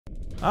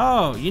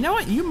Oh, you know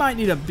what? You might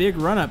need a big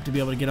run-up to be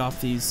able to get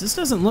off these. This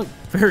doesn't look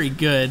very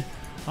good.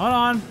 Hold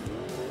on.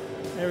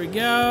 There we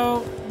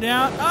go.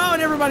 Down. Oh,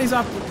 and everybody's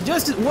off.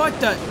 Just what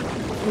the?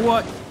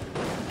 What?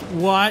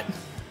 What?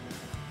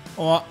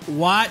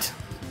 What?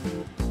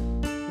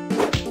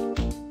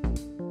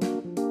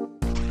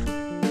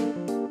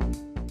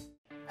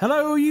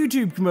 Hello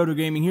YouTube, Camodo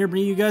Gaming here,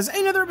 bringing you guys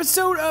another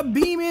episode of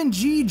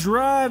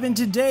BeamNG.drive, and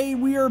today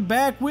we are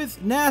back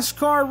with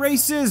NASCAR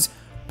Races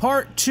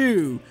Part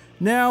 2.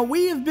 Now,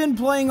 we have been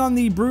playing on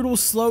the Brutal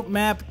Slope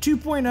map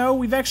 2.0.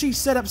 We've actually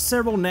set up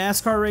several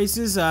NASCAR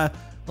races. The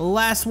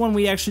last one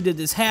we actually did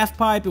this half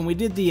pipe, and we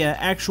did the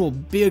actual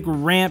big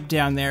ramp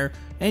down there.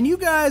 And you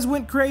guys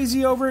went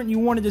crazy over it, and you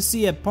wanted to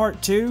see a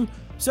Part 2.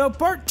 So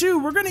Part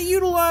 2, we're going to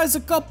utilize a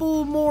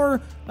couple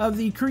more of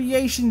the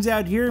creations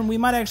out here, and we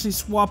might actually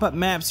swap up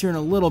maps here in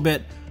a little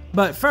bit.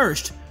 But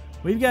first,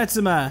 we've got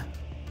some,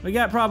 we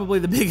got probably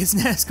the biggest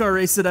NASCAR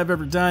race that I've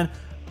ever done.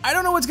 I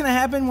don't know what's going to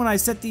happen when I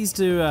set these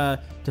to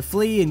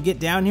flee and get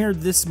down here.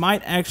 This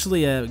might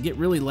actually get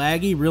really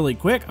laggy really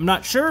quick. I'm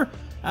not sure.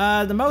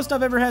 The most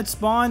I've ever had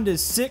spawned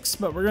is 6,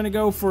 but we're going to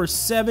go for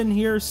 7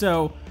 here,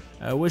 so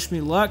wish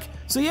me luck.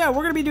 So yeah,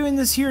 we're going to be doing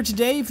this here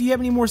today. If you have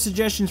any more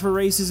suggestions for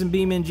races in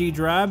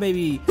BeamNG.drive,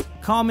 maybe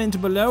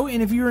comment below.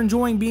 And if you're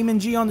enjoying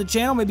BeamNG on the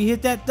channel, maybe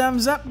hit that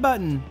thumbs up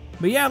button.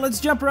 But yeah, let's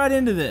jump right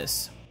into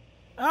this.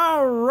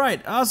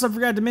 Alright, I also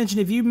forgot to mention,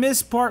 if you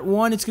missed Part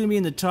 1, it's going to be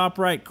in the top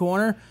right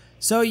corner.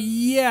 So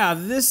yeah,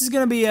 this is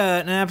going to be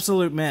an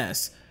absolute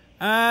mess.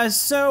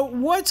 So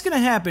what's going to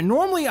happen?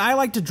 Normally I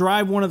like to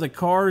drive one of the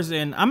cars,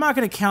 and I'm not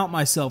going to count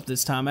myself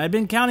this time. I've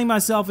been counting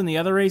myself in the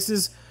other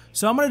races,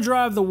 so I'm going to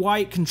drive the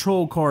white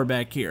control car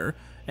back here.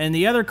 And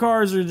the other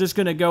cars are just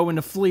going to go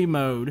into flee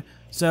mode.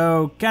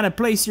 So kind of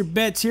place your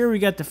bets here. We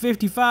got the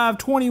 55,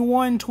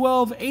 21,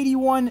 12,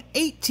 81,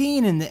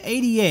 18, and the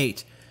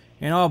 88.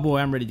 And oh boy,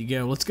 I'm ready to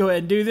go. Let's go ahead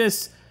and do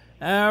this.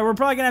 We're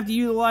probably going to have to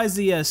utilize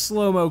the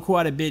slow-mo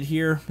quite a bit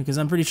here, because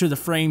I'm pretty sure the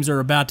frames are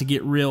about to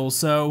get real.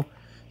 So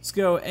let's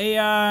go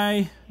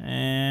AI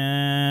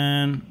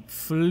and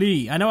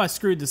flee. I know I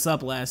screwed this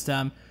up last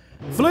time.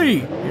 Flee!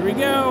 Here we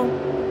go.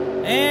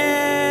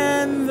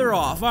 And they're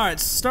off. Alright,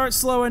 start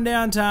slowing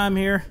down time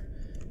here.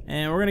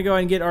 And we're going to go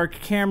ahead and get our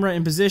camera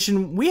in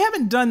position. We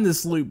haven't done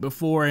this loop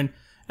before, and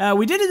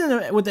we did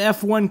it with the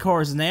F1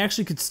 cars, and they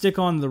actually could stick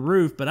on the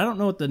roof, but I don't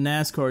know what the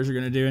NASCARs are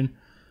going to do. And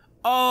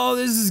oh,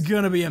 this is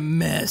going to be a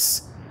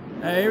mess.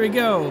 Here we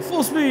go.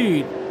 Full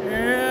speed.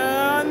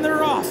 And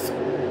they're off.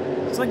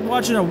 It's like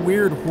watching a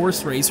weird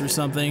horse race or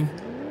something.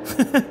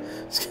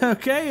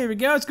 Okay, here we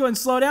go. Let's go ahead and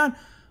slow down.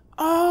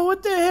 Oh,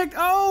 what the heck?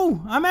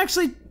 Oh, I'm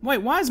actually... Wait,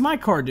 why is my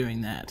car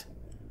doing that?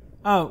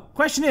 Oh,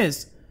 question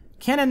is,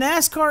 can a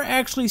NASCAR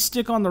actually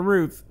stick on the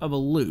roof of a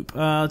loop?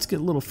 Let's get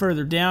a little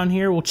further down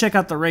here. We'll check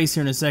out the race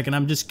here in a second.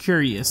 I'm just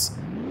curious.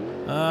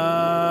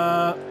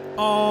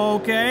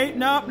 Okay.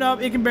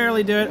 Nope, it can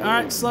barely do it.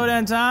 Alright, slow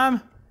down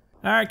time.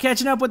 Alright,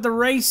 catching up with the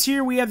race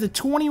here. We have the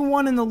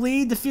 21 in the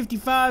lead. The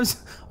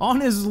 55's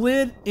on his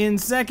lid in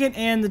second,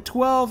 and the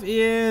 12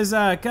 is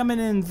coming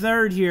in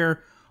third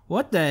here.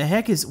 What the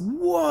heck is...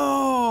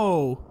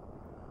 Whoa!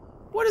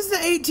 What is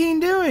the 18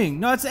 doing?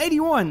 No, it's the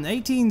 81. The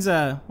 18's,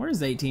 where is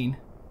the 18?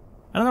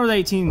 I don't know where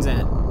the 18's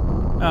at.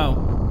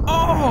 Oh.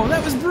 Oh,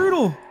 that was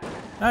brutal!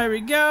 Alright, here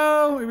we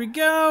go. Here we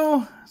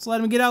go. Let's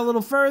let him get out a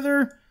little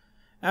further.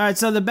 Alright,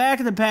 so the back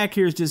of the pack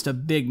here is just a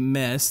big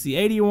mess. The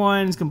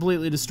 81 is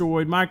completely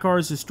destroyed. My car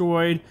is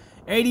destroyed.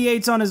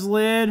 88's on his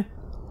lid.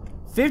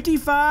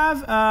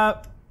 55,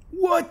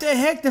 what the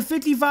heck? The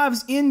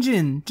 55's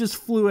engine just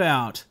flew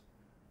out.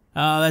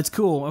 Oh, that's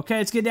cool. Okay,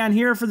 let's get down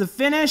here for the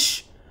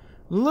finish.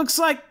 Looks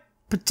like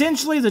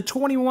potentially the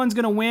 21's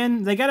gonna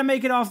win. They gotta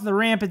make it off the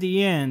ramp at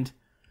the end.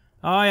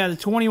 Oh yeah, the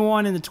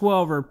 21 and the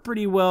 12 are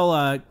pretty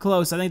well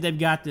close. I think they've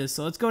got this.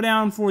 So let's go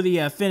down for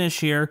the finish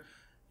here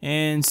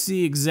and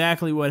see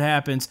exactly what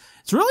happens.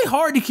 It's really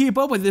hard to keep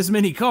up with this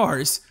many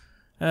cars.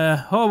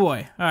 Oh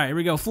boy. Alright, here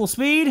we go. Full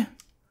speed.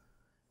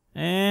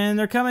 And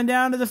they're coming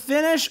down to the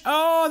finish.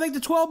 Oh, I think the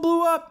 12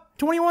 blew up.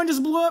 21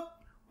 just blew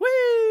up.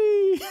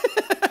 Whee!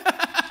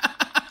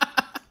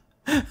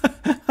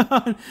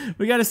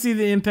 We got to see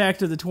the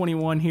impact of the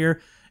 21 here.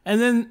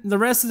 And then the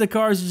rest of the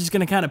cars are just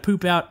going to kind of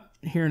poop out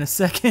here in a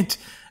second.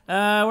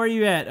 Where are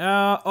you at?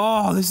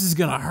 Oh, this is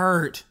going to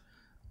hurt.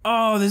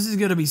 Oh, this is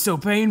going to be so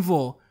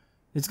painful.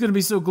 It's going to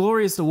be so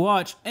glorious to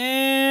watch.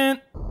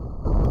 And...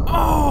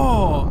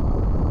 Oh!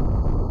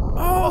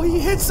 Oh, he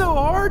hit so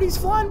hard. He's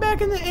flying back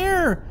in the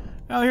air.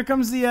 Oh, here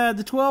comes the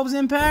 12's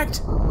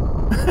impact.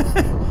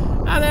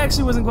 That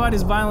actually wasn't quite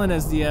as violent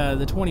as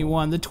the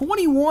 21. The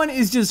 21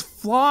 is just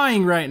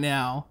flying right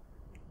now.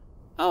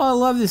 Oh, I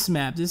love this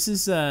map. This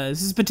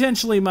is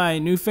potentially my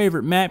new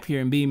favorite map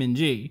here in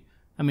BeamNG.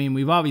 I mean,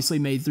 we've obviously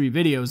made 3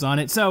 videos on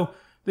it. So,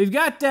 we've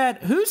got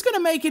that. Who's going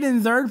to make it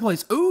in third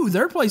place? Ooh,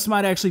 third place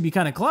might actually be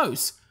kind of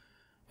close.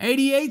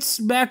 88's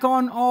back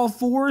on all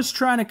fours,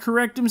 trying to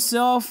correct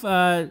himself.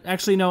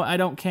 Actually, no, I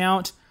don't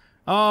count.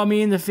 Oh,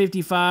 me and the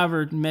 55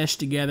 are meshed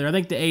together. I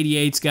think the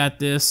 88's got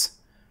this.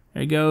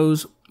 There he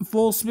goes.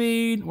 Full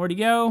speed. Where'd he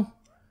go?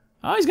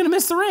 Oh, he's gonna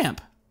miss the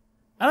ramp.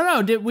 I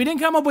don't know, we didn't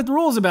come up with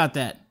rules about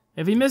that.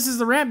 If he misses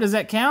the ramp, does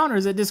that count or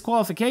is it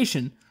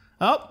disqualification?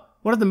 Oh,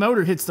 what if the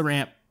motor hits the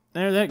ramp?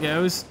 There that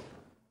goes.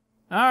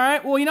 All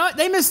right, well, you know what?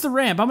 They missed the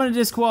ramp. I'm gonna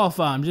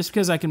disqualify him just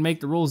because I can make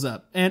the rules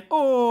up. And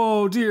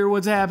oh dear,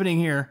 what's happening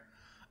here?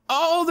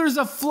 Oh, there's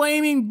a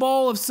flaming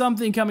ball of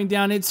something coming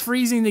down. It's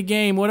freezing the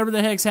game, whatever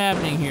the heck's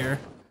happening here.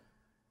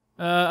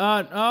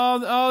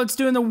 Oh, it's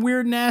doing the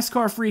weird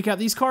NASCAR freak out.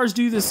 These cars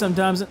do this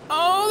sometimes.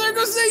 Oh, there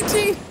goes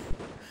 18.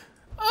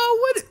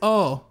 Oh,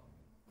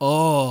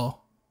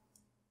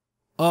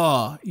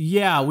 what?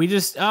 Yeah, we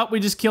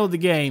just killed the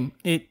game.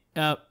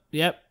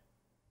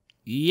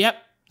 Yep.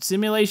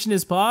 Simulation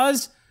is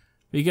paused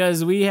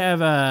because we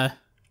have,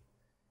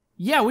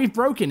 yeah, we've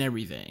broken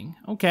everything.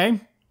 Okay.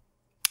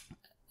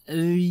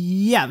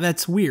 Yeah,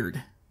 that's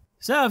weird.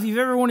 So if you've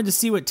ever wanted to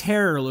see what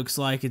terror looks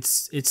like,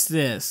 it's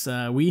this.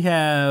 We've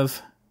done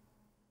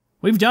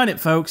it,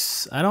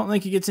 folks. I don't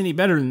think it gets any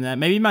better than that.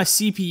 Maybe my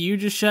CPU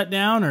just shut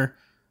down, or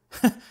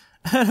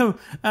I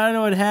don't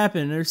know what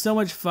happened. There's so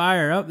much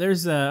fire. Oh,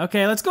 there's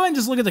okay. Let's go ahead and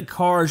just look at the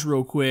cars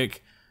real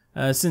quick,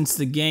 since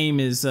the game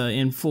is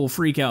in full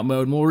freakout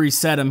mode. And we'll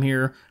reset them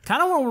here.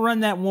 Kind of want to run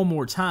that one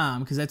more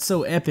time because that's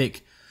so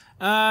epic.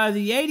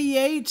 The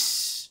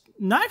 88.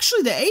 No,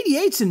 actually, the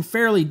 88's in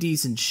fairly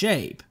decent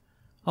shape,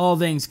 all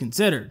things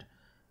considered.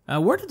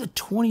 Where did the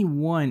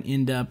 21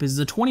 end up? Is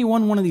the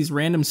 21 one of these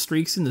random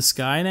streaks in the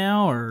sky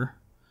now, or?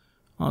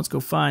 Well, let's go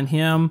find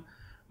him.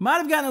 Might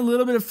have gotten a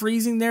little bit of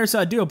freezing there, so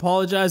I do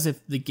apologize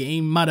if the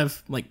game might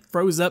have, like,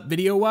 froze up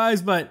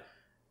video-wise, but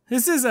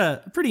this is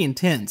pretty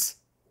intense.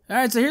 All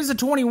right, so here's the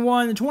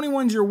 21. The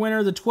 21's your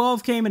winner. The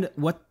 12 came in.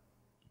 What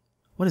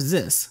is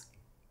this?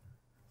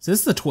 Is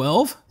this the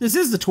 12? This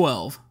is the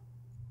 12.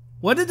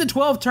 What did the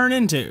 12 turn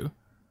into?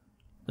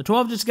 The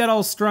 12 just got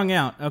all strung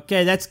out.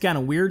 Okay, that's kind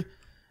of weird.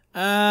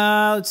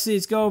 Let's see,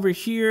 let's go over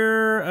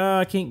here.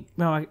 I can't,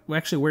 no,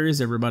 actually, where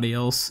is everybody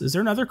else? Is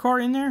there another car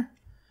in there?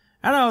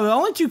 I don't know, the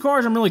only two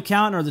cars I'm really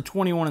counting are the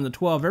 21 and the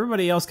 12.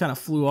 Everybody else kind of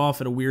flew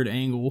off at a weird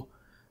angle.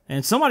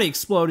 And somebody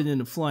exploded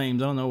into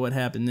flames. I don't know what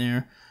happened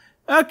there.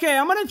 Okay,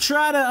 I'm gonna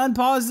try to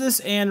unpause this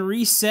and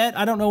reset.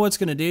 I don't know what's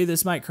gonna do.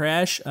 This might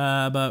crash,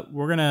 but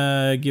we're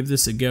gonna give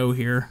this a go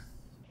here.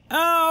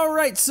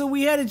 Alright, so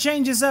we had to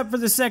change this up for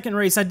the second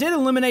race. I did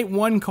eliminate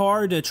one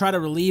car to try to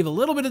relieve a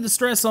little bit of the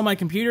stress on my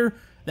computer.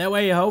 That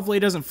way, hopefully, it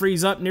doesn't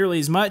freeze up nearly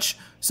as much.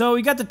 So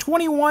we got the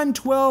 21,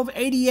 12,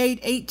 88,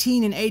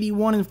 18, and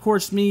 81, and of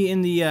course me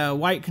in the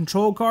white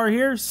control car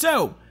here.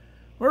 So,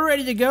 we're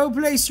ready to go.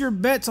 Place your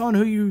bets on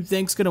who you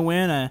think's gonna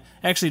win.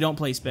 Actually, don't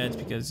place bets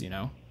because, you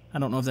know, I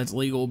don't know if that's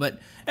legal. But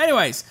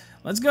anyways,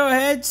 let's go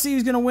ahead, see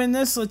who's gonna win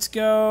this. Let's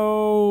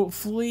go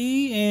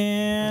flee,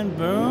 and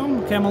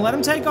boom. Okay, I'm gonna let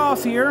him take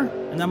off here,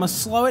 and I'm gonna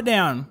slow it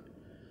down.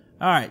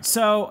 Alright,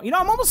 so, you know,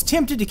 I'm almost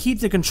tempted to keep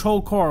the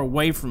control car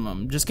away from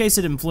him, just in case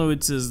it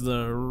influences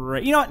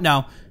the... You know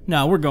what?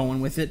 No, we're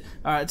going with it.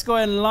 Alright, let's go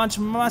ahead and launch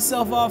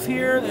myself off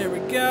here. There we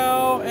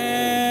go,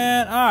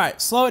 and...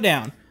 Alright, slow it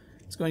down.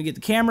 Let's go ahead and get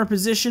the camera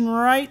position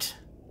right.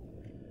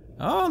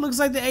 Oh, looks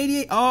like the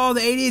 88... Oh,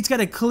 the 88's got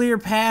a clear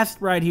path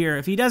right here.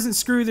 If he doesn't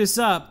screw this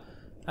up,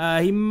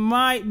 he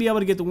might be able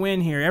to get the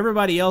win here.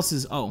 Everybody else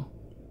is... Oh.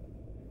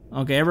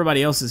 Okay,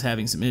 everybody else is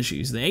having some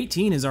issues. The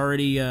 18 is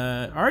already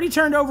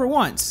turned over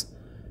once.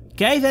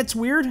 Okay, that's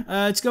weird.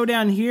 Let's go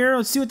down here.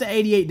 Let's see what the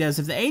 88 does.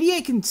 If the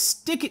 88 can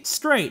stick it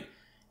straight,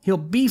 he'll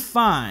be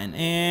fine.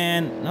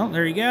 And, oh,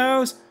 there he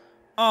goes.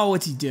 Oh,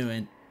 what's he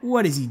doing?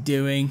 What is he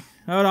doing?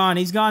 Hold on,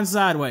 he's gone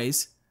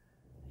sideways.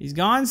 He's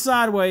gone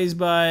sideways,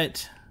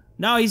 but...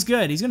 No, he's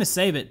good. He's gonna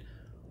save it.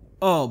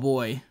 Oh,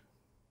 boy.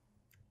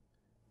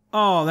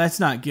 Oh, that's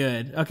not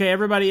good. Okay,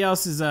 everybody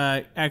else is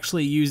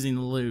actually using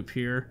the loop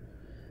here.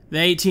 The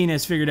 18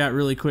 has figured out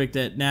really quick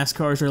that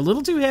NASCARs are a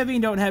little too heavy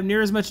and don't have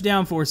near as much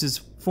downforce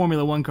as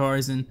Formula 1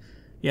 cars, and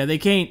yeah, they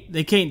can't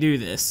do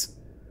this.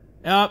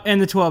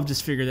 And the 12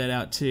 just figured that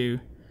out too.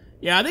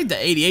 Yeah, I think the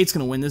 88's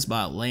gonna win this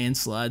by a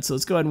landslide, so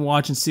let's go ahead and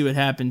watch and see what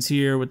happens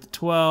here with the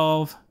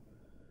 12.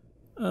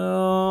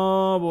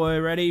 Oh boy,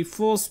 ready?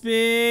 Full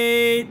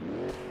speed.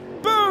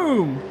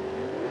 Boom!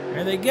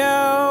 There they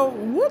go.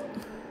 Whoop!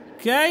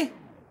 Okay.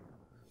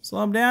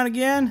 Slow him down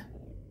again.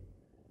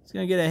 It's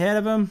gonna get ahead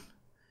of him.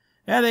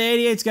 Yeah, the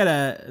 88's got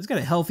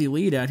a healthy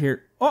lead out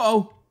here.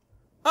 Uh-oh.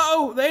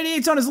 Uh-oh, the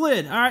 88's on his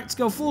lid. All right, let's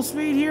go full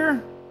speed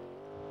here.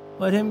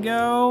 Let him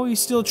go. He's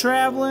still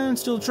traveling,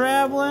 still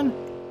traveling.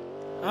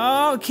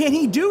 Oh, can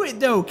he do it,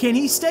 though? Can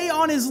he stay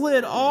on his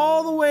lid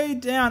all the way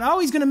down? Oh,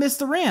 he's going to miss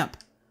the ramp.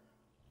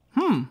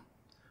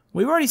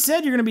 We've already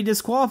said you're going to be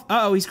disqualified.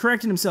 Uh-oh, he's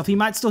correcting himself. He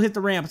might still hit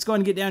the ramp. Let's go ahead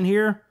and get down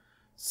here.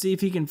 See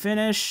if he can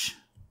finish.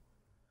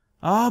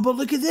 Oh, but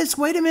look at this.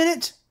 Wait a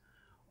minute.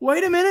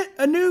 Wait a minute.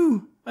 A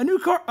new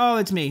car. Oh,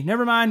 it's me.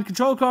 Never mind.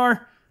 Control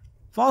car.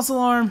 False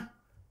alarm.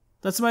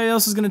 That's somebody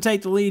else is going to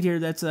take the lead here.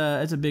 That's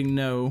a big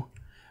no.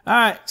 All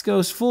right, let's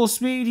go full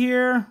speed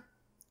here.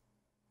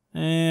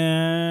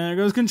 And there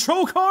goes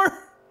control car.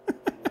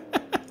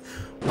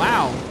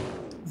 Wow.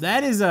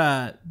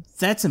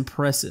 That's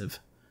impressive.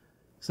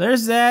 So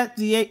there's that.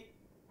 The 8.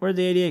 Where'd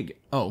the 88 go?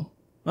 Oh.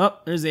 Oh,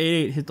 there's the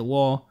 88 hit the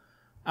wall.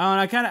 Oh, and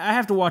I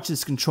have to watch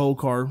this control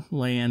car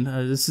land.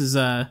 This is,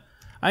 I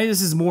think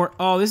this is more,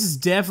 oh, this is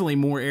definitely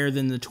more air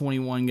than the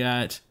 21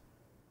 got.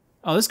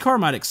 Oh, this car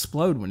might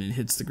explode when it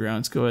hits the ground.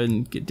 Let's go ahead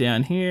and get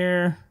down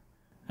here.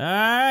 All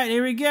right,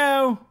 here we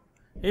go.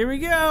 Here we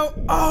go.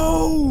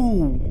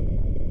 Oh!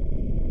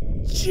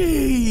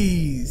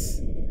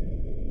 Jeez!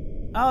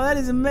 Oh, that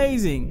is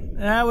amazing.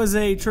 That was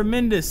a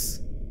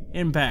tremendous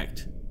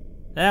impact.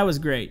 That was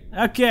great.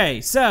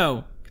 Okay,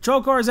 so,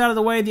 control car's out of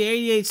the way. The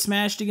 88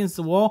 smashed against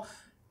the wall.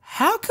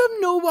 How come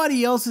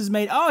nobody else has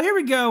made... Oh, here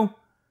we go.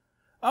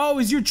 Oh,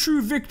 is your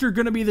true victor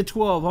gonna be the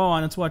 12? Hold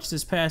on, let's watch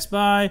this pass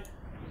by.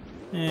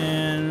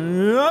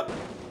 And...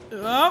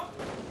 Oh!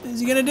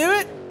 Is he gonna do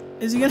it?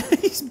 Is he gonna...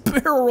 He's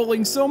barrel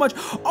rolling so much.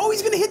 Oh,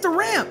 he's gonna hit the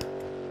ramp!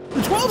 The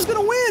 12's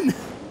gonna win!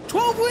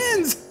 12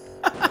 wins!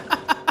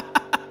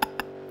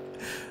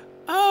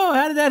 Oh,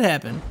 how did that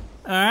happen?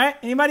 Alright,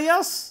 anybody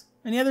else?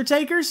 Any other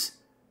takers?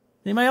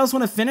 Anybody else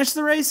want to finish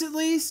the race at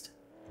least?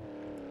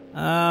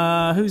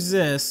 Who's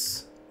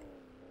this?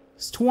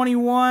 It's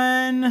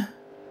 21.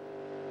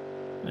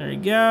 There he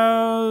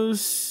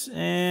goes.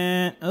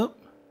 And, oh.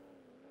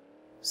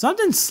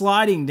 Something's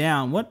sliding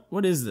down.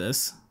 What is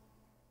this?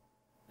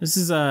 This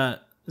is that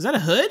a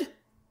hood?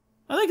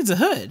 I think it's a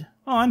hood.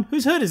 Hold on,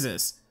 whose hood is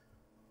this?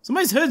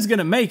 Somebody's hood's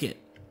gonna make it.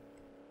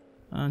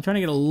 I'm trying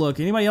to get a look.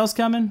 Anybody else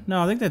coming?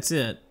 No, I think that's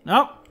it.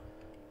 Oh,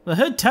 the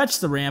hood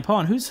touched the ramp. Hold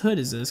on, whose hood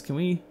is this? Can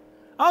we...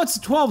 Oh, it's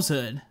the 12's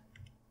hood.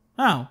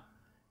 Oh.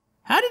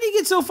 How did he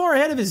get so far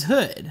ahead of his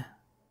hood?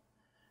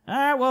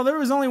 Alright, well, there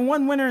was only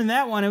one winner in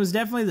that one. It was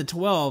definitely the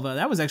 12.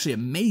 That was actually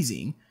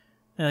amazing.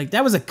 Like,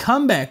 that was a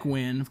comeback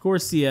win. Of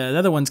course, the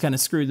other ones kind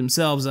of screwed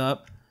themselves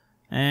up.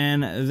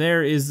 And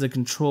there is the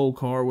control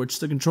car, which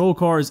the control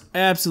car is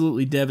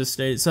absolutely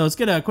devastated. So let's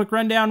get a quick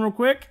rundown real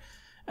quick.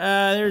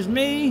 There's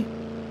me.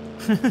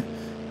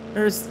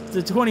 There's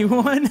the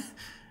 21.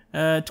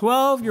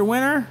 12, your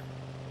winner.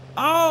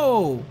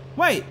 Oh,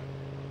 wait.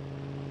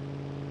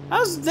 I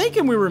was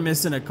thinking we were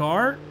missing a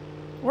car.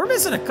 We're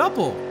missing a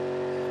couple.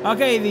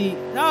 Okay,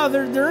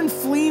 they're in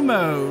flee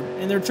mode,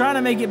 and they're trying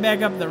to make it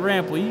back up the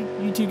ramp. Well,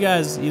 you two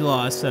guys, you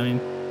lost. I mean,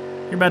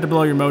 you're about to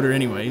blow your motor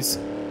anyways.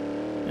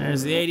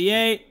 There's the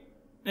 88.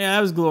 Yeah,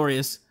 that was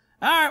glorious.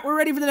 Alright, we're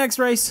ready for the next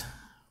race.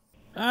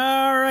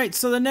 Alright,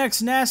 so the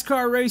next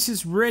NASCAR race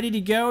is ready to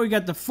go. We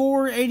got the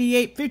 4,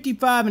 88,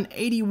 55, and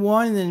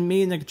 81, and then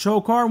me and the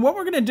control car. And what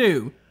we're going to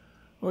do,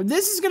 well,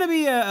 this is going to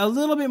be a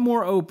little bit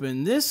more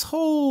open. This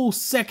whole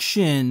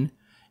section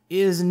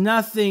is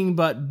nothing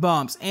but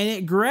bumps, and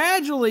it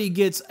gradually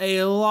gets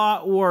a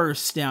lot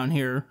worse down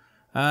here.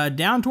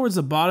 Down towards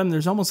the bottom,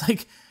 there's almost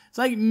like... It's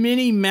like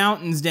mini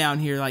mountains down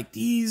here. Like,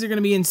 these are going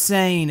to be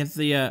insane if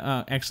the,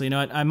 actually, you know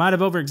what? I might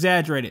have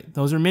over-exaggerated.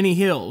 Those are mini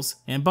hills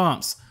and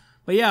bumps.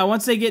 But yeah,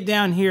 once they get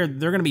down here,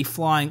 they're going to be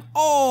flying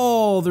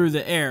all through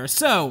the air.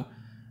 So,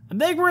 I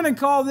think we're going to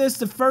call this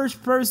the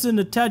first person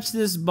to touch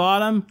this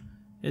bottom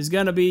is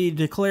going to be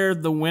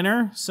declared the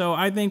winner. So,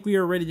 I think we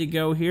are ready to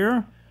go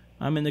here.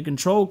 I'm in the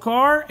control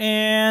car,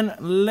 and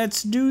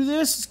let's do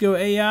this. Let's go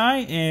AI,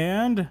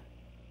 and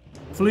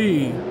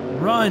flee,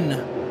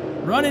 run.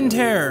 Run and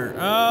tear.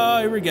 Oh,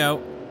 here we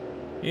go.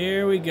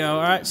 Here we go.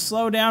 All right,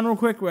 slow down real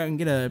quick where I can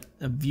get a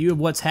view of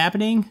what's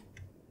happening.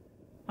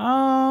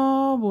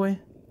 Oh, boy.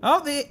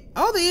 Oh, the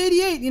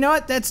 88. You know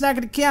what? That's not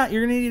going to count.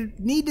 You're going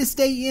to need to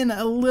stay in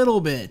a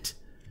little bit.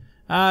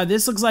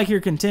 This looks like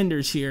your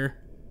contenders here.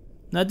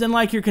 Nothing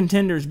like your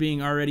contenders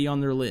being already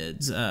on their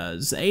lids.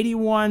 It's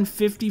 81,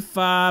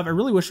 55. I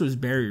really wish there was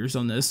barriers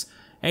on this.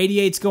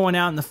 88's going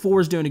out, and the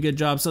 4's doing a good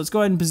job. So let's go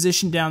ahead and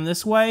position down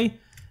this way.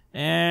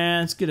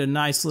 And let's get a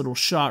nice little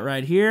shot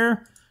right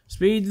here.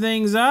 Speed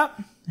things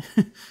up.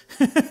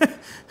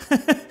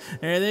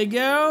 There they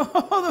go.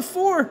 Oh, the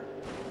 4.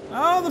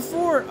 Oh, the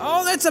 4.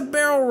 Oh, that's a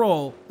barrel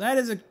roll. That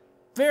is a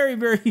very,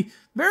 very,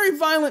 very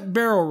violent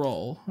barrel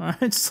roll. All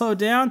right, slow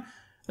down.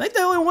 I think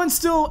the only one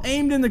still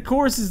aimed in the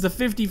course is the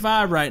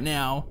 55 right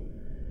now.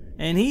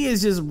 And he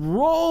is just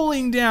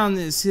rolling down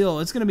this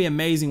hill. It's going to be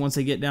amazing once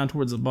they get down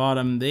towards the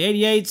bottom. The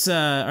 88's,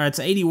 or it's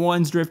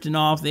 81's drifting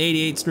off.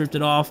 The 88's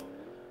drifted off.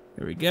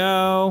 Here we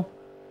go.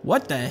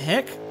 What the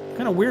heck? What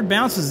kind of weird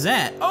bounce was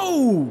that?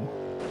 Oh!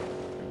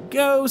 There we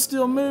go.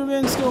 Still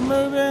moving, still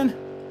moving.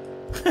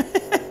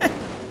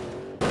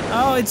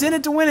 Oh, it's in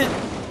it to win it.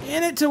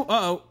 In it to...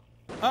 Uh-oh.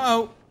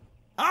 Uh-oh.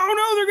 Oh,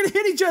 no, they're going to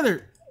hit each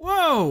other.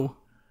 Whoa.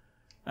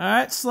 All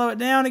right, slow it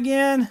down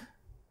again.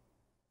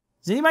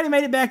 Has anybody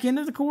made it back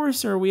into the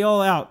course, or are we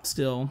all out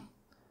still?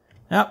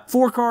 Yep,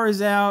 4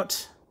 cars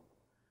out.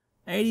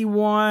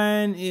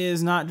 81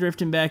 is not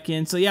drifting back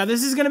in. So, yeah,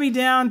 this is going to be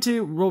down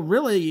to... Well,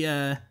 really,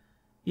 yeah,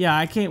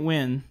 I can't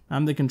win.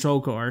 I'm the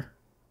control car.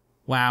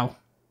 Wow.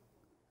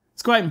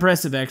 It's quite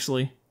impressive,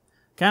 actually.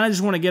 Kind of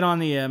just want to get on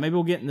the... maybe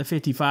we'll get in the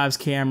 55's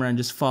camera and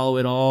just follow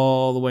it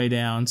all the way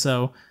down.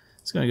 So,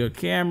 it's going to go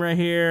camera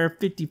here.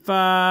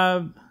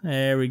 55.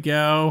 There we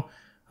go.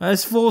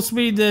 Let's full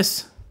speed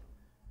this.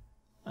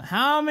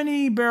 How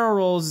many barrel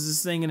rolls is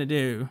this thing going to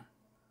do?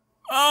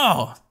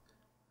 Oh!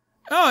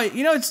 Oh,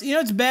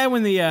 it's bad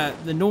when the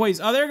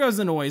noise. Oh, there goes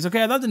the noise.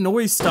 Okay, I thought the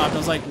noise stopped. I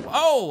was like,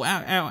 oh,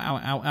 ow, ow,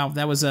 ow, ow, ow.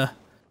 That was a.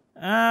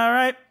 All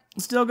right,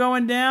 still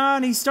going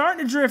down. He's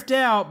starting to drift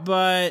out,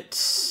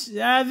 but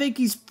I think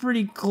he's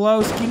pretty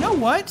close. You know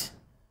what?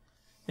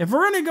 If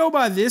we're gonna go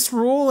by this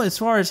rule as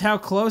far as how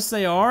close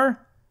they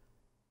are,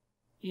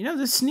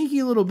 this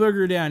sneaky little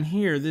booger down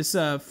here, this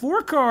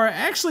 4-car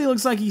actually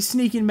looks like he's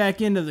sneaking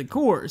back into the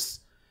course.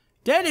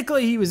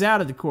 Technically, he was out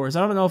of the course.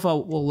 I don't know if I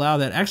will allow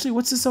that. Actually,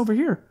 what's this over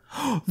here?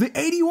 The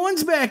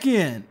 81's back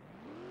in.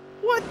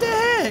 What the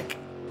heck?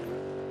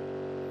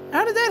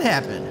 How did that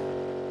happen?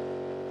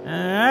 All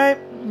right,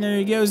 there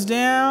he goes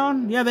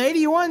down. Yeah, the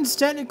 81's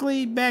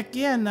technically back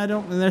in.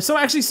 So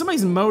actually,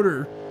 somebody's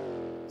motor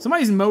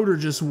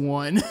just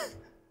won.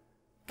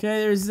 Okay,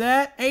 there's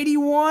that.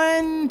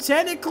 81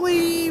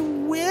 technically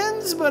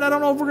wins, but I don't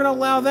know if we're gonna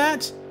allow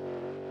that.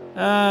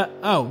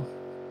 Oh.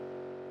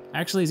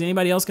 Actually, is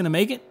anybody else gonna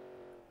make it?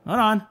 Hold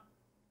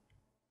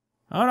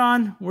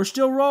on. We're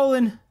still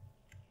rolling.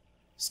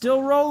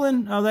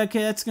 Oh, okay,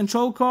 that's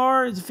control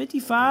car. It's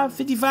 55.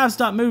 55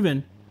 stopped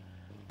moving.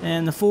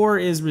 And the 4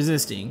 is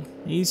resisting.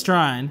 He's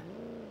trying.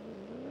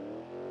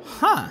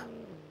 Huh.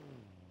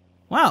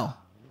 Well.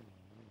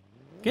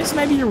 Guess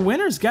maybe your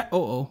winner's got...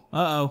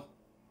 Uh-oh.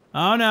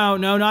 Oh, no,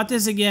 not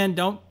this again.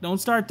 Don't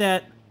start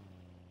that.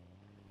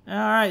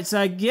 Alright, so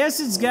I guess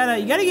you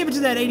gotta give it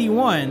to that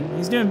 81.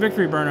 He's doing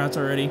victory burnouts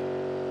already.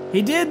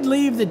 He did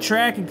leave the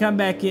track and come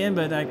back in,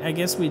 but I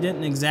guess we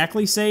didn't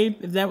exactly say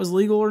if that was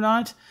legal or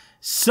not.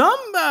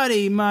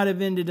 Somebody might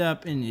have ended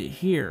up in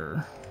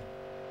here.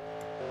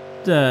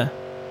 Oh,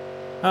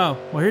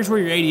 well, here's where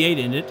your 88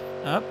 ended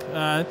up.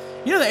 The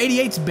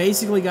 88's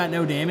basically got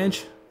no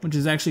damage, which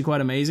is actually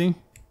quite amazing.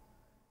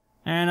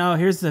 And oh,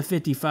 here's the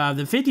 55.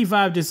 The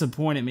 55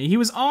 disappointed me. He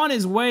was on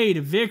his way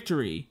to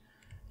victory,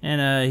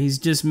 and he's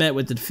just met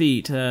with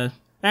defeat.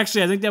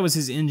 Actually, I think that was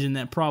his engine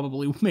that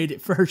probably made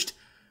it first.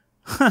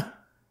 Huh.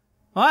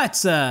 Well,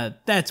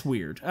 that's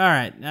weird. All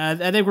right,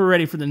 I think we're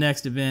ready for the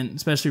next event,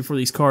 especially before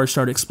these cars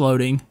start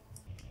exploding.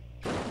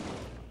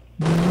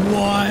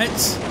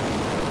 What?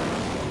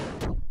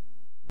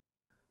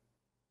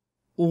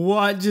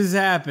 What just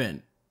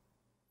happened?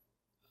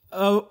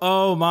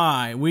 Oh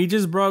my, we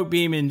just broke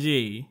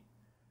BeamNG.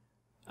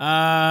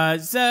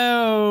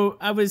 So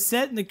I was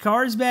setting the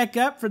cars back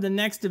up for the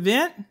next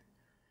event,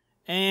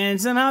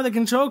 and somehow the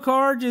control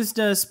car just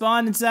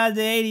spawned inside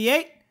the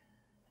 88.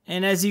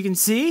 And as you can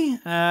see,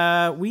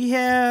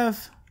 we've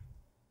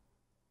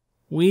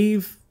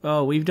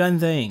done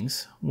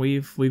things.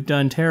 We've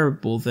done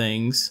terrible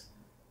things.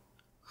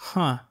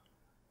 Huh.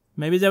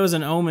 Maybe that was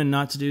an omen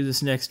not to do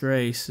this next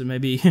race.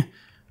 Maybe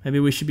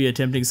we should be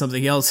attempting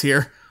something else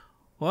here.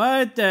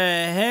 What the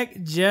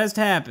heck just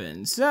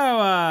happened? So,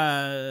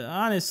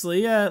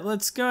 honestly,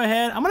 let's go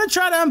ahead. I'm gonna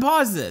try to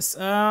unpause this.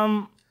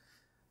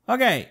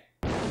 Okay.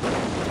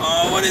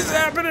 Oh, what is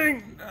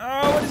happening?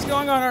 Oh, what is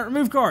going on? Right,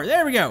 remove car.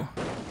 There we go.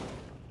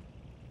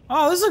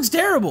 Oh, this looks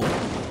terrible.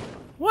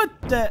 What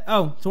the?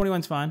 Oh,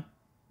 21's fine.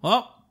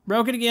 Oh,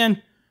 broke it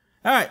again.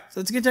 All right, so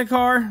let's get to the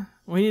car.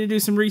 We need to do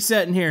some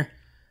resetting here.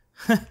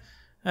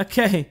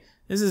 Okay,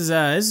 this is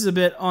a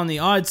bit on the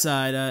odd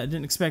side. I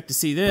didn't expect to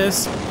see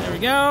this. There we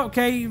go.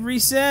 Okay,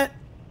 reset.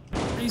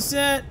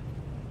 Reset.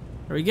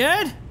 Are we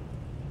good?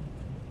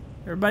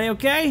 Everybody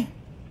okay?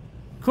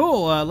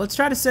 Cool. Let's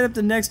try to set up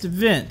the next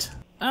event.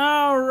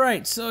 All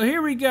right, so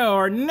here we go.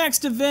 Our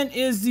next event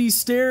is the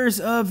Stairs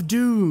of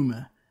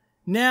Doom.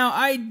 Now,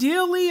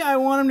 ideally, I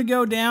want him to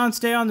go down,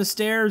 stay on the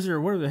stairs,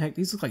 or whatever the heck,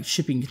 these look like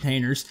shipping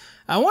containers.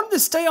 I want him to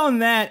stay on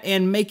that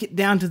and make it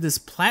down to this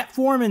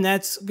platform, and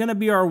that's gonna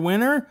be our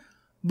winner.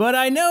 But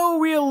I know,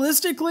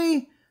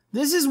 realistically,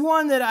 this is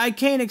one that I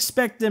can't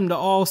expect them to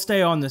all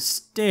stay on the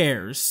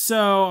stairs.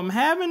 So, I'm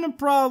having a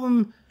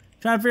problem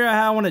trying to figure out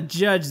how I want to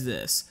judge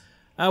this.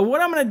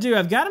 What I'm gonna do,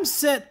 I've got them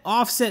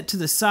offset to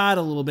the side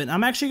a little bit.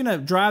 I'm actually gonna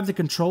drive the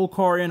control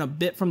car in a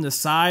bit from the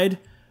side,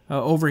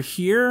 over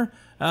here.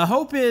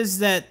 Hope is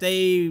that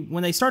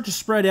when they start to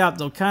spread out,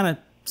 they'll kind of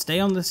stay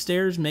on the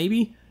stairs,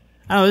 maybe?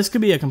 I don't know, this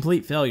could be a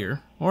complete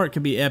failure, or it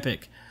could be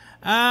epic.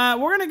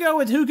 We're gonna go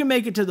with who can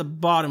make it to the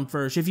bottom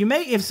first.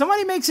 If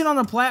somebody makes it on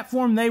the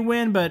platform, they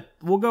win, but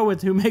we'll go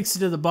with who makes it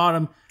to the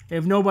bottom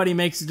if nobody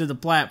makes it to the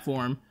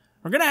platform.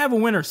 We're gonna have a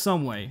winner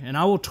some way, and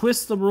I will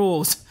twist the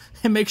rules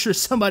and make sure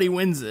somebody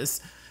wins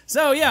this.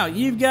 So yeah,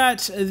 you've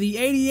got the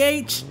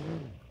 88,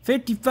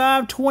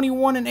 55,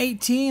 21, and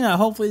 18.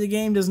 Hopefully the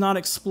game does not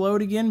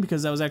explode again,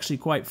 because that was actually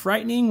quite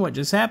frightening what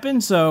just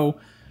happened. So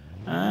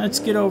let's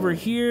get over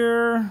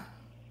here.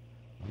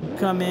 We'll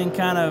come in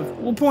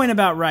we'll point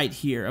about right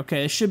here.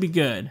 Okay, this should be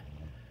good.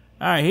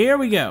 Alright, here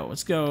we go.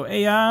 Let's go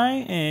AI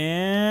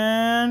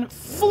and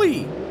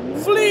flee.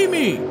 Flee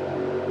me.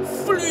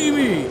 Flee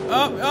me.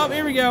 Oh,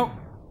 here we go.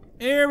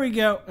 Here we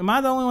go. Am I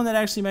the only one that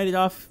actually made it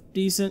off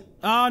decent?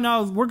 Oh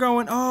no, we're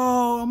going.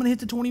 Oh, I'm gonna hit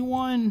the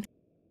 21.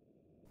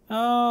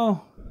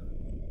 Oh,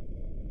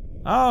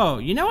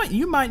 you know what?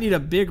 You might need a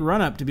big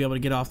run-up to be able to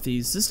get off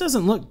these. This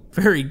doesn't look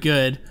very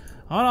good.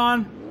 Hold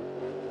on.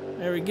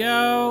 There we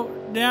go.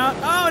 Down.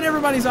 Oh, and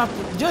everybody's off.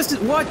 Just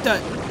what the?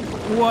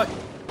 What?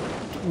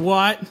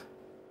 What?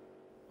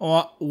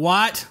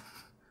 What?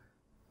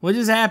 What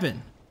just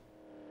happened?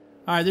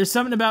 All right, there's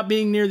something about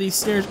being near these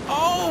stairs.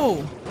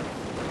 Oh!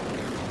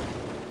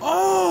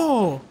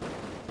 Oh!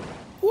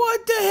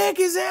 What the heck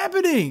is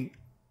happening?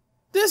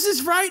 This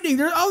is frightening.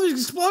 There's all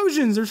these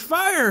explosions. There's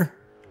fire.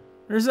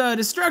 There's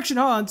destruction.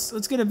 Hold on.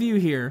 Let's get a view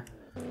here.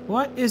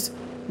 What is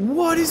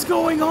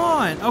going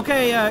on?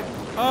 Okay.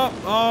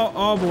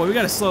 Oh boy. We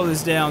gotta slow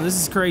this down.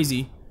 This is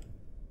crazy.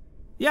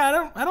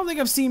 Yeah, I don't think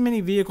I've seen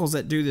many vehicles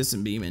that do this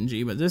in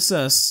BeamNG, but this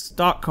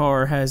stock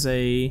car has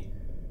a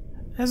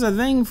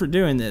thing for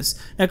doing this.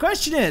 Now,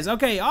 question is,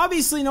 okay,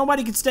 obviously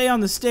nobody could stay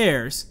on the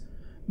stairs,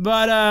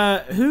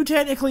 but who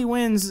technically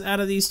wins out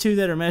of these two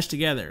that are meshed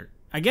together?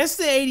 I guess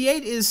the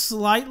 88 is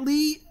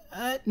slightly,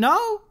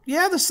 no?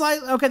 Yeah,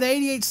 okay, the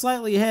 88's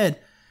slightly ahead.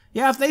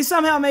 Yeah, if they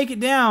somehow make it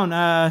down,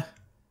 I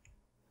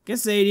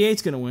guess the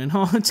 88's gonna win.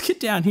 Oh, let's get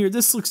down here.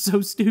 This looks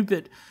so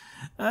stupid.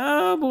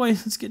 Oh boy,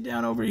 let's get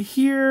down over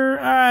here.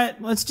 Alright,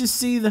 let's just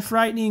see the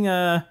frightening,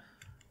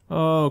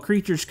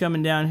 creatures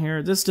coming down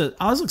here. This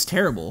looks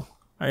terrible.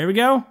 Alright, here we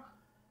go.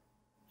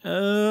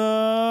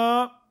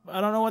 I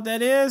don't know what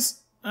that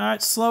is.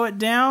 Alright, slow it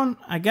down.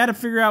 I gotta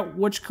figure out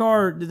which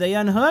car, did they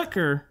unhook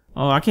or?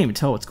 Oh, I can't even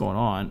tell what's going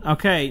on.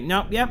 Okay,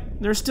 nope, yep,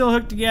 they're still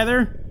hooked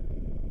together.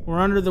 We're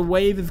under the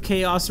wave of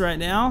chaos right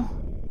now.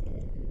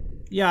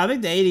 Yeah, I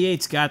think the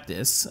 88's got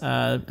this.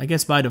 I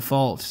guess by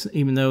default,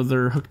 even though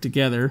they're hooked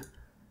together.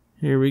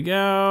 Here we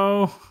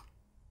go.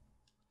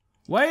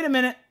 Wait a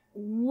minute.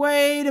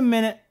 Wait a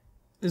minute.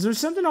 Is there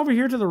something over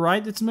here to the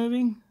right that's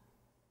moving?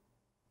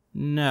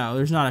 No,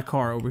 there's not a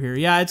car over here.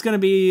 Yeah, it's gonna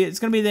be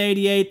the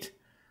 88.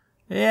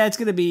 Yeah, it's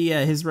gonna be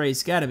his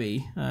race. Gotta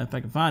be, if I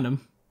can find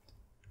him.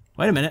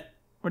 Wait a minute.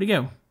 Where'd he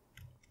go?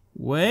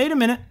 Wait a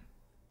minute.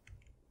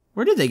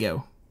 Where did they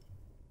go?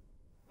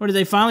 Or did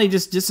they finally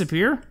just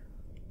disappear?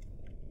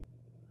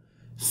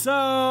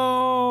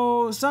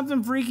 So,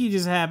 something freaky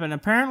just happened.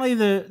 Apparently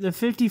the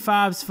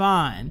 55's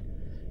fine.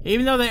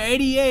 Even though the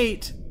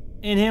 88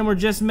 and him were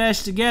just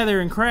meshed together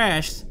and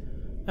crashed,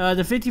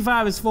 the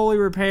 55 is fully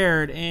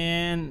repaired,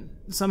 and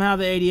somehow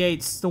the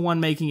 88's the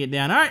one making it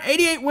down. Alright,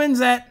 88 wins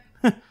that.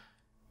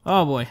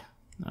 Oh boy.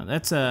 No,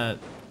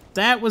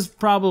 that was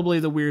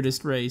probably the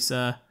weirdest race.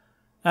 I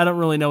don't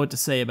really know what to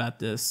say about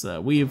this.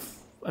 I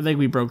think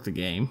we broke the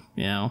game,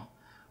 you know.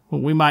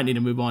 We might need to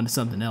move on to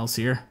something else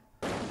here.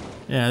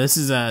 Yeah, this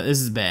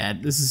is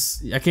bad.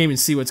 I can't even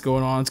see what's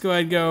going on. Let's go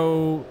ahead and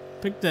go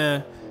pick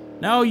the...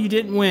 No, you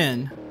didn't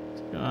win.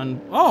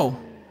 Oh!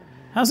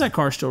 How's that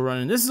car still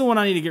running? This is the one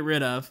I need to get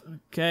rid of.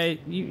 Okay,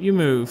 you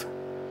move.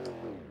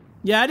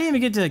 Yeah, I didn't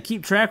even get to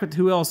keep track with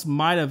who else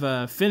might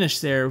have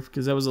finished there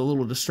because that was a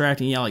little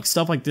distracting. Yeah, like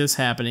stuff like this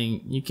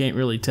happening, you can't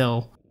really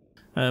tell.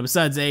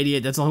 Besides the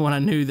 88, that's the only one I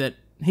knew that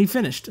he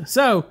finished.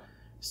 So,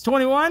 it's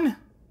 21.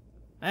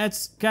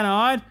 That's kind of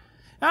odd.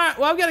 Alright,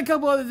 well, I've got a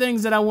couple other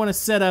things that I want to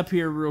set up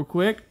here real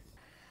quick.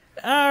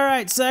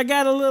 Alright, so I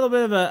got a little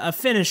bit of a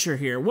finisher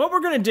here. What we're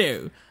going to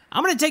do,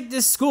 I'm going to take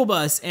this school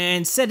bus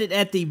and set it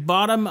at the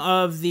bottom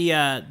of the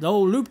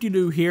old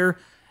loop-de-doo here.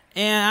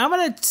 And I'm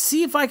going to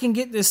see if I can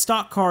get this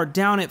stock car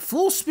down at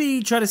full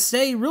speed, try to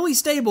stay really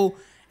stable.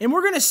 And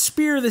we're going to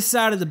spear the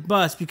side of the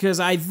bus because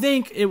I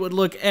think it would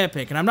look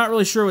epic. And I'm not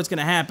really sure what's going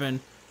to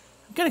happen.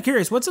 I'm kind of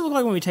curious, what's it look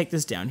like when we take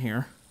this down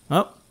here?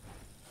 Oh.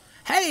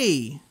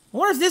 Hey! I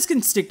wonder if this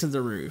can stick to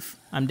the roof.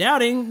 I'm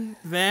doubting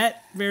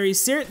that very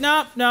serious.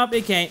 Nope,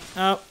 it can't.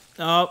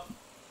 Uh-oh.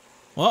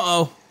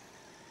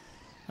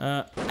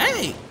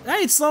 Hey,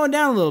 it's slowing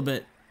down a little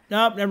bit.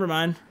 Nope, never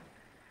mind.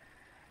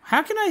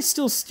 How can I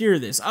still steer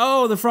this?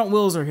 Oh, the front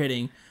wheels are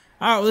hitting.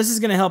 Alright, well, this is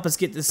going to help us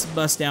get this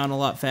bus down a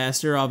lot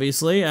faster,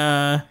 obviously.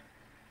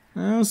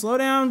 Slow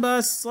down,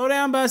 bus. Slow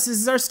down, bus. This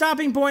is our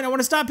stopping point. I want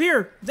to stop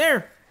here.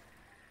 There.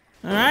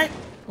 Alright.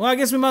 Well, I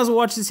guess we might as well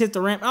watch this hit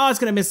the ramp. Oh, it's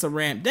going to miss the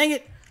ramp. Dang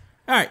it.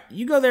 Alright,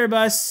 you go there,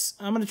 bus.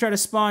 I'm going to try to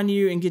spawn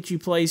you and get you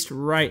placed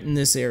right in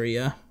this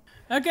area.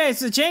 Okay,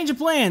 so change of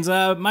plans.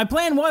 My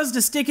plan was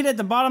to stick it at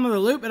the bottom of the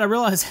loop, but I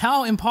realized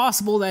how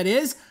impossible that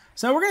is.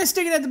 So we're going to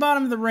stick it at the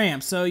bottom of the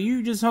ramp. So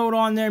you just hold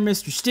on there,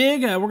 Mr.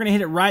 Stig. We're going to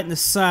hit it right in the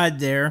side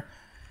there.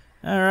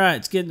 Alright,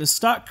 let's get in the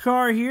stock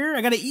car here.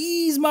 I got to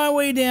ease my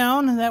way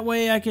down. That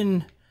way I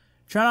can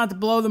try not to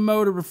blow the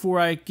motor before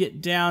I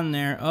get down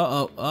there.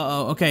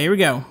 Okay, here we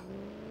go.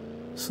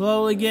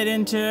 Slowly get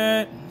into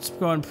it. Let's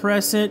go and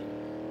press it.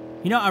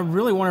 You know, I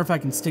really wonder if I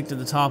can stick to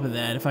the top of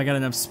that, if I got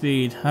enough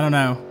speed. I don't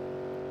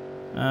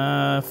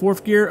know.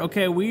 Fourth gear.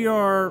 Okay, we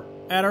are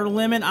at our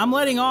limit. I'm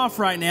letting off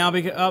right now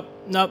because... Oh,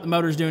 nope, the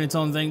motor's doing its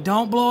own thing.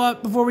 Don't blow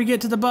up before we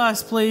get to the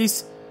bus,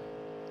 please.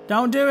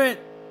 Don't do it.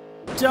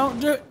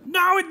 Don't do it.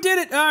 No, it did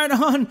it. All right,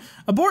 on.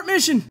 Abort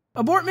mission.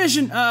 Abort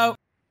mission.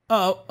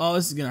 Uh-oh. Oh,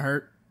 this is gonna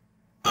hurt.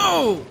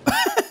 Oh!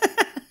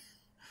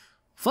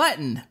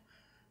 Flattened.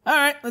 All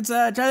right, let's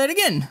try that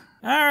again.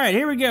 All right,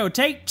 here we go.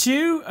 Take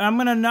two. I'm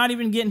going to not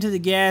even get into the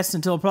gas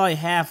until probably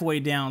halfway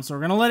down. So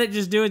we're going to let it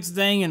just do its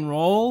thing and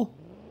roll.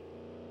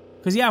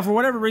 Because yeah, for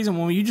whatever reason,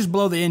 when you just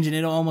blow the engine,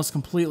 it'll almost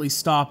completely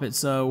stop it.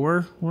 So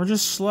we're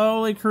just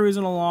slowly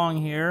cruising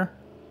along here.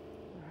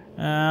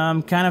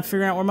 Kind of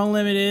figuring out where my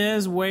limit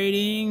is.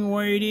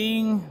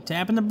 Waiting,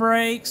 tapping the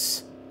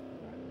brakes.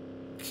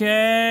 Okay,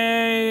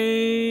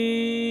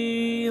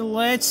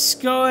 let's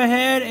go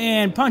ahead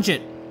and punch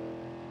it.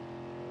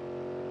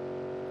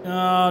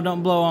 Oh,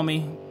 don't blow on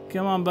me.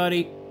 Come on,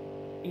 buddy.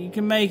 You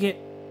can make it.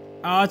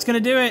 Oh, it's gonna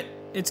do it.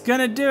 It's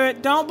gonna do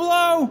it. Don't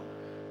blow!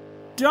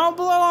 Don't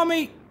blow on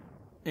me!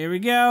 Here we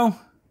go.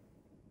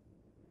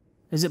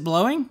 Is it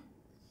blowing?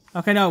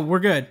 Okay, no, we're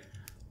good.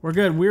 We're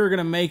good. We were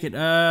gonna make it.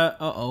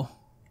 Uh-oh.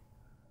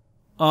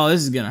 Oh,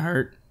 this is gonna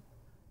hurt.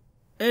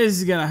 This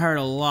is gonna hurt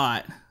a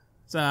lot.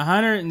 It's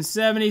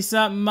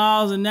 170-something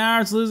miles an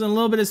hour. It's losing a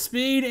little bit of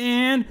speed,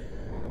 and...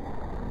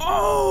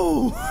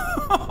 Oh!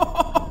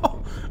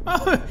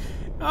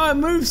 Oh, it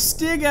moved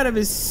Stig out of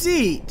his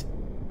seat.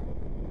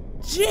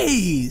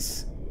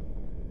 Jeez.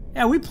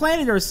 Yeah, we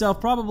planted ourselves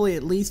probably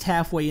at least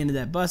halfway into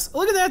that bus.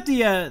 Look at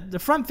that, the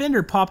front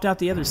fender popped out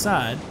the other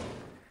side.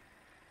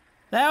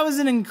 That was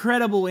an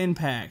incredible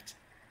impact.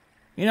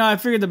 You know, I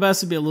figured the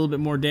bus would be a little bit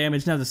more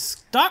damaged. Now the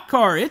stock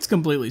car, it's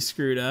completely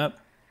screwed up.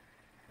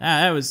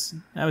 Ah, that was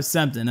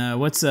something.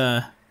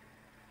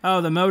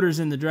 Oh, the motor's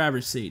in the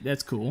driver's seat.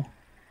 That's cool.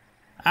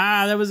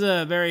 Ah, that was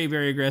a very,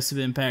 very aggressive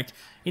impact.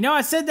 You know,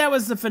 I said that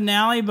was the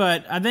finale,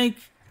 but I think,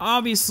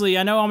 obviously,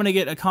 I know I'm going to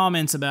get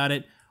comments about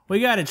it. We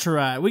got to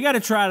try it. We got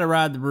to try to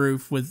ride the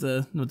roof with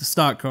the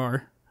stock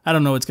car. I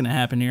don't know what's going to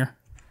happen here.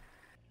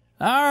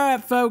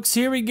 Alright, folks,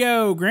 here we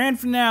go. Grand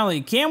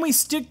finale. Can we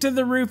stick to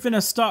the roof in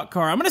a stock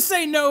car? I'm going to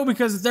say no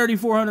because it's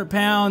 3,400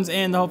 pounds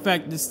and the whole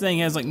fact this thing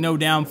has, like, no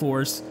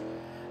downforce.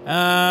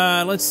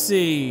 Let's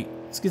see.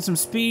 Let's get some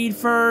speed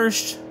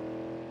first.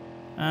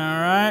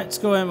 Alright, let's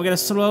go ahead. We gotta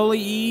slowly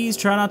ease.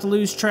 Try not to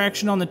lose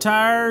traction on the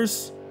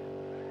tires.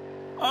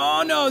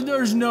 Oh no,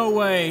 there's no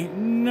way.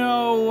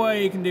 No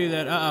way you can do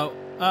that. Uh-oh.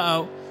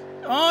 Uh-oh.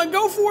 Oh,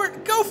 go for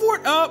it. Go for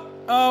it.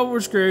 Oh, we're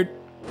screwed.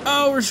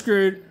 Oh, we're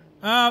screwed.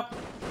 Oh,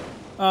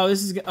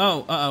 this is...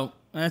 Oh, uh-oh.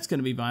 That's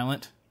gonna be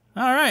violent.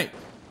 Alright.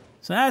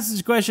 So that's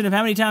just a question of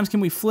how many times can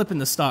we flip in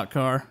the stock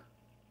car.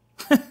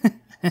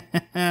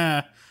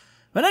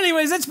 But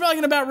anyways, that's probably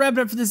going to about wrap it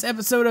up for this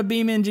episode of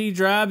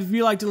BeamNG.drive. If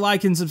you like to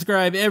like and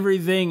subscribe,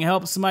 everything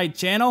helps my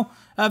channel.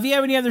 If you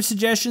have any other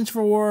suggestions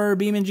for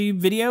BeamNG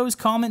videos,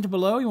 comment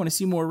below. You want to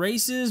see more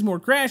races, more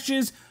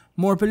crashes,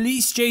 more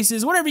police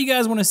chases, whatever you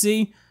guys want to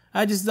see.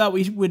 I just thought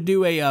we would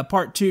do a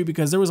part 2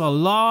 because there was a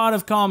lot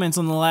of comments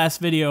on the last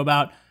video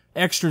about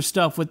extra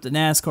stuff with the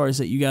NASCARs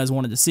that you guys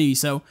wanted to see.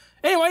 So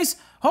anyways,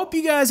 hope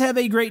you guys have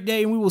a great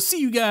day, and we will see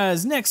you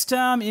guys next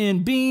time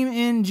in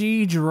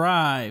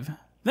BeamNG.drive.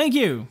 Thank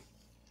you.